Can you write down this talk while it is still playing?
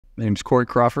My name's Corey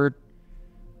Crawford,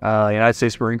 United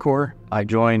States Marine Corps. I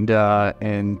joined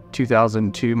in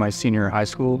 2002, my senior year of high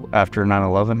school after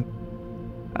 9/11.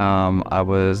 I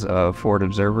was a forward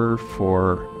observer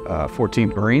for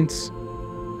 14th Marines.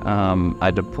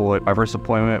 My first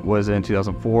deployment was in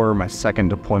 2004. My second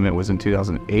deployment was in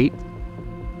 2008.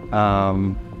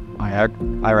 My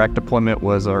Iraq deployment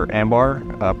was our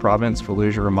Anbar province,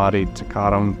 Fallujah, Ramadi,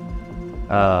 Taqadum,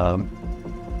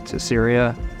 to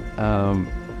Syria.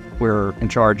 We're in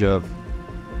charge of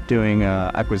doing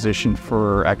acquisition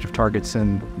for active targets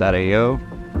in that AO,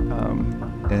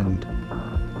 and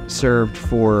served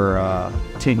for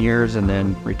 10 years and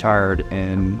then retired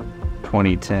in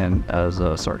 2010 as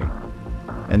a sergeant.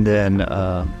 And then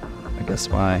I guess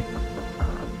my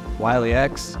Wiley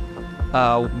X.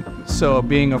 So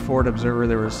being a forward observer,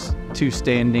 there was 2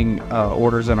 standing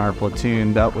orders in our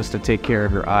platoon. That was to take care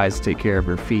of your eyes, take care of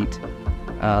your feet.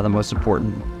 The most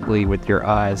importantly with your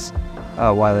eyes.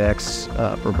 Wiley X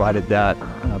provided that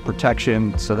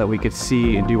protection so that we could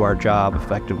see and do our job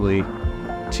effectively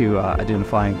to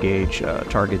identify and engage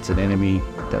targets and enemy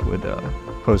that would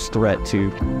pose threat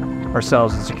to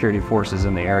ourselves and security forces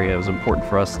in the area. It was important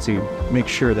for us to make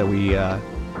sure that we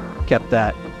kept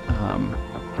that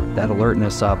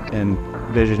alertness up and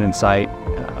vision and sight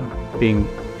being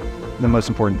the most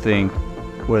important thing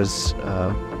was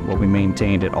what we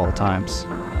maintained at all times.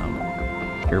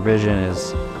 Your vision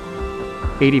is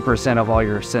 80% of all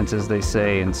your senses, they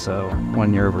say, and so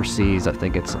when you're overseas, I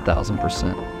think it's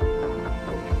 1,000%.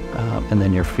 And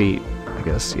then your feet, I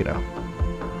guess,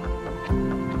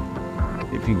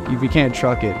 if you can't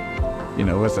truck it,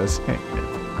 what's this?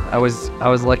 I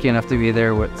was lucky enough to be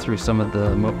there through some of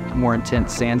the more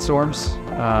intense sandstorms.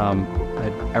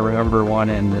 I remember one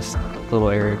in this little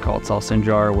area called Sal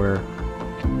Sinjar where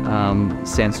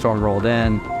sandstorm rolled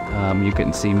in. You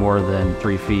couldn't see more than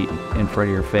 3 feet in front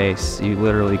of your face. You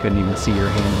literally couldn't even see your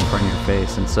hand in front of your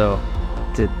face. And so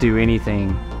to do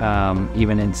anything,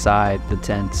 even inside the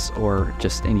tents or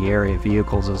just any area,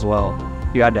 vehicles as well,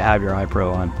 you had to have your eye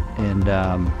pro on. And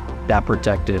that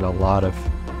protected a lot of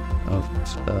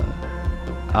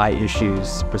eye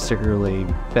issues, particularly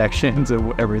infections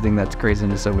and everything that's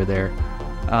craziness over there.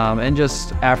 And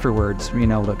just afterwards,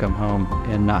 being able to come home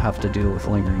and not have to deal with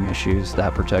lingering issues,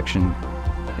 that protection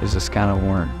is just kind of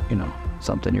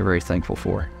something you're very thankful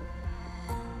for.